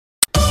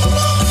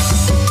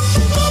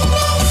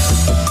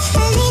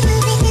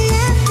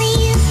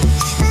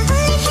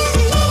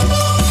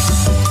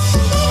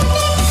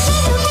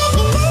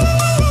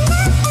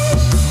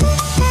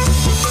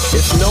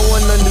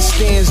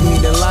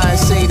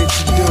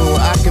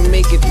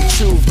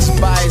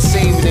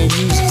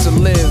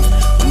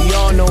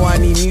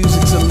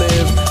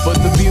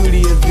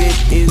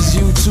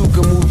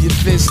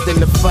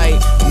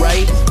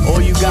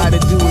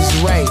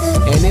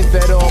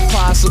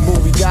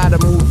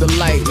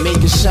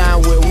make it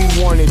shine where we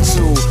want it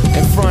to,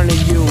 in front of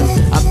you.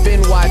 I've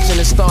been watching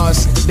the stars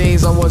since the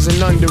days I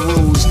wasn't under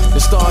rules. The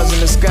stars in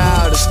the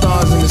sky, the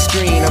stars in the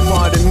screen. A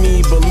part of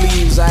me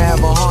believes I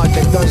have a heart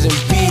that doesn't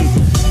beat.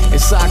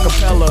 It's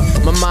acapella,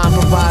 my mind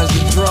provides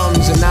the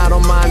drums, and I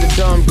don't mind the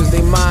dumb, cause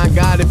they mind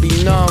gotta be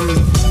numb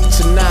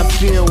to not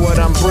feel what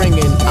I'm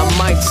bringing. I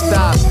might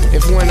stop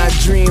if when I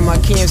dream I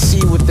can't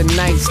see what the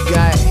night's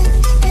got,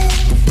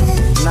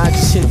 and I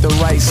just hit the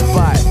right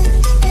spot.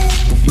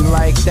 You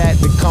like that,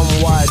 then come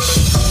watch.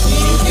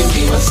 You can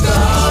be my star,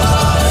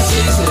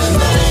 chasing the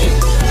night.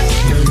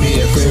 Don't be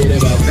afraid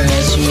of how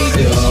fast we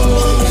go.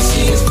 You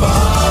see it's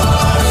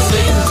bars,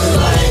 lasers and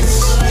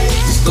lights.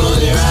 Just close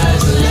your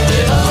eyes and let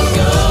it all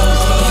go.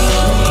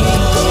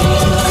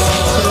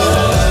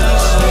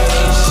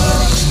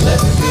 Let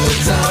the good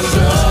times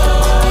roll.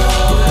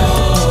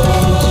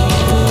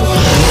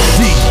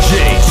 DJ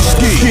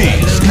Ski.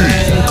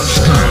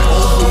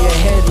 Over your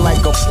head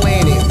like a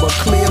planet, but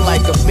clear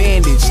like a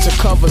bandage to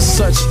cover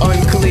such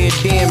unclear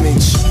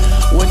damage.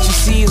 What you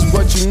see is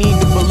what you need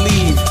to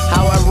believe.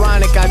 How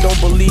ironic, I don't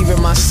believe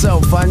in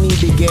myself. I need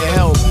to get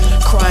help,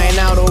 crying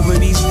out over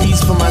these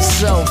beats for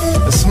myself.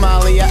 A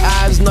smile in your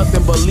eyes,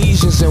 nothing but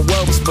legions and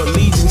whelps, but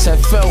legions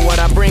have felt what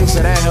I bring,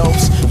 so that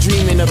helps.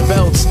 Dreaming of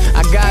belts,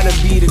 I gotta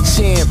be the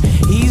champ.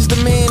 He's the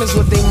man is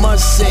what they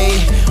must say.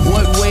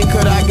 What way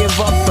could I give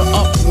up the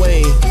up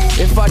way?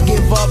 If I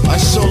give up, I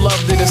show love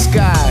to the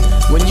sky.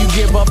 When you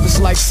give up, it's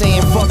like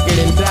saying fuck it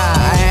and die.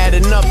 I had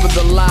enough of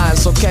the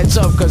lies, so catch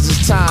up cause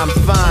it's time,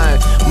 fine.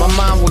 My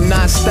mind will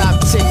not stop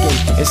ticking.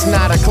 It's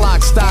not a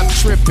clock, stop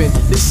tripping.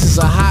 This is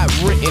a hot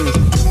written.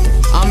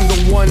 I'm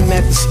the one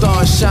that the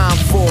stars shine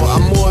for.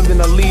 I'm more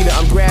than a leader,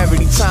 I'm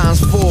gravity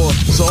times 4.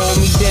 So hold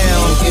me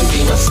down. You can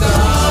be my star,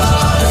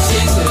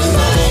 chasing the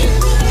night.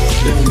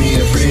 Don't be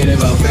afraid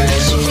of how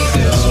fast we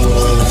go.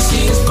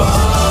 See it's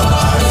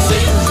bars,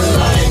 lasers and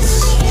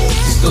lights.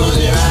 Just close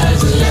your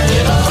eyes and let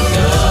it all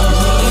go.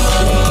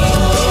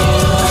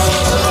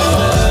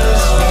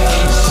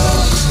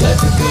 Let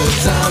the good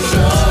times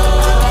roll.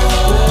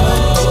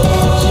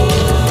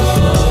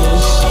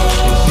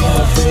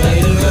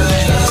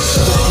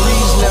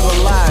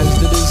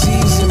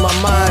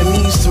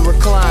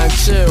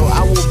 Chill,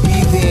 I will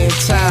be there in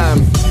time.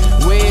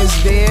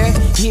 Where's there?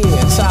 Here,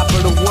 top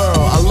of the world.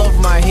 I love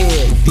my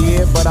hair,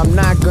 dear, but I'm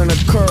not gonna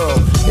curl.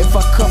 If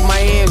I cut my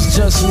hair, it's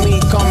just me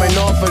coming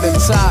off of the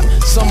top.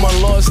 Someone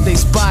lost their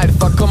spot.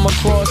 If I come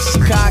across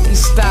as cocky,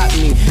 stop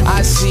me.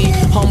 I see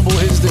humble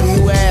is the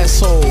new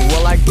asshole.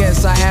 Well, I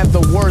guess I have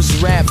the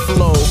worst rap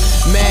flow.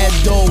 Mad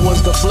dough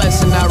was the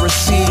blessing I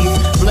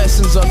received.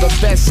 Blessings are the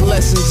best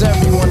lessons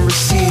everyone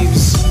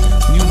receives.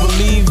 You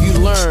believe, you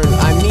learn.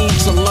 I need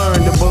to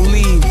learn to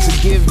believe, to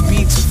give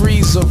beats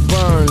freeze or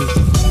burn.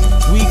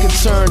 We can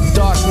turn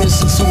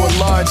darkness into a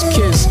large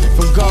kiss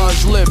from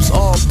God's lips,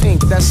 all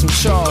pink. That's some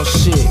Charles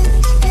shit.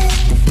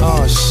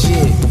 Oh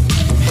shit.